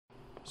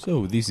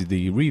So this is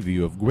the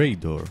review of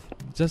Grayd00r.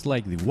 Just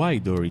like the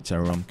y00r, it's a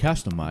ROM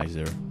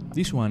customizer.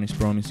 This one is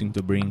promising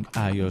to bring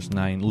iOS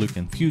 9 look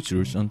and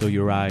features onto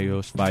your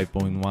iOS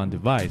 5.1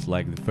 device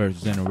like the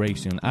first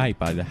generation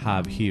iPad I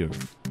have here.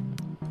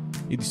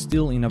 It is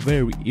still in a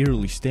very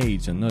early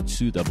stage and not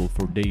suitable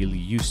for daily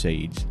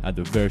usage at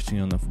the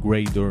version of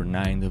Grayd00r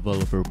 9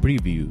 developer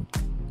preview.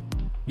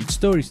 Its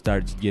story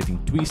starts getting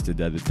twisted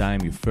at the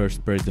time you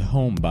first press the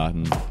home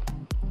button.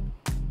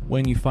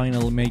 When you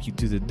finally make it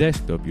to the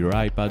desktop, your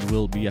iPad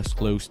will be as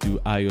close to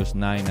iOS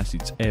 9 as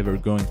it's ever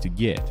going to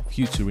get,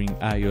 featuring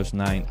iOS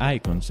 9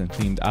 icons and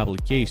themed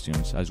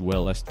applications, as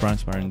well as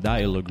transparent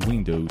dialog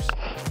windows.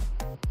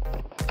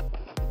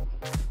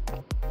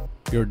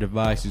 Your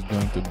device is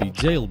going to be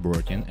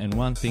jailbroken, and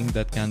one thing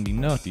that can be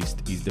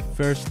noticed is the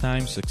first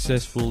time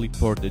successfully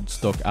ported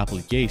stock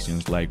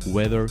applications like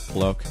weather,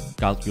 clock,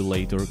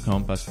 calculator,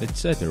 compass,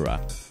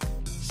 etc.,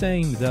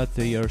 saying that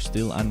they are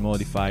still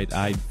unmodified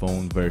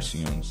iPhone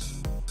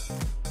versions.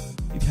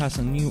 It has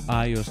a new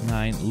iOS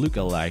 9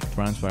 lookalike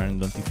transparent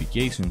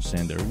notification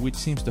center which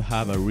seems to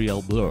have a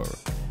real blur.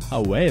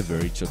 However,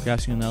 it's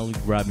occasionally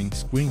grabbing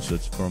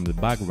screenshots from the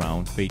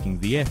background, faking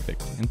the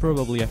effect, and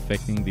probably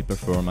affecting the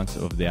performance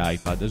of the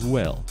iPad as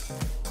well.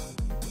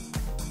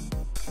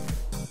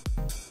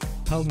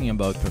 Talking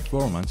about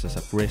performance, as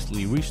a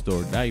freshly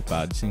restored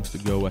iPad seems to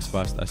go as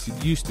fast as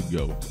it used to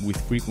go, with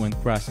frequent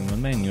crashing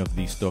on many of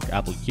the stock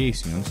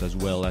applications as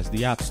well as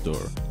the App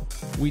Store,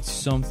 which is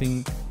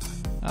something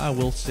I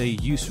will say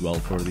usual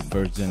for the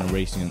first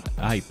generation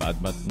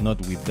iPad, but not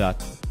with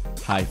that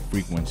high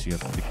frequency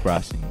of the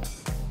crashing.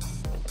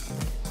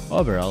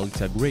 Overall,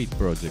 it's a great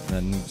project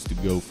that needs to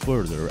go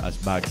further as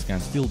bugs can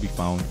still be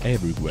found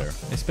everywhere,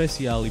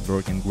 especially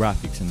broken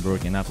graphics and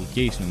broken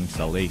application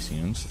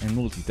installations and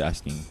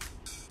multitasking.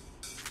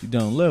 To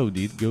download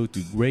it, go to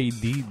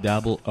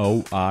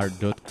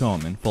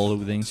jailbreak.com and follow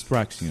the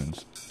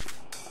instructions.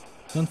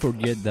 Don't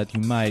forget that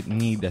you might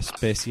need a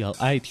special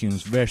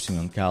iTunes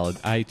version called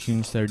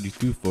iTunes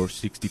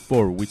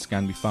 32/64, which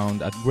can be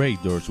found at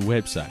Grayd00r's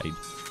website,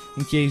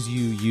 in case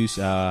you use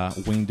a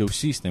Windows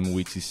system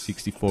which is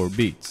 64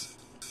 bits.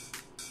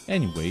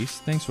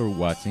 Anyways, thanks for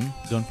watching,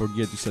 don't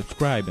forget to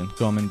subscribe and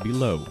comment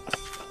below.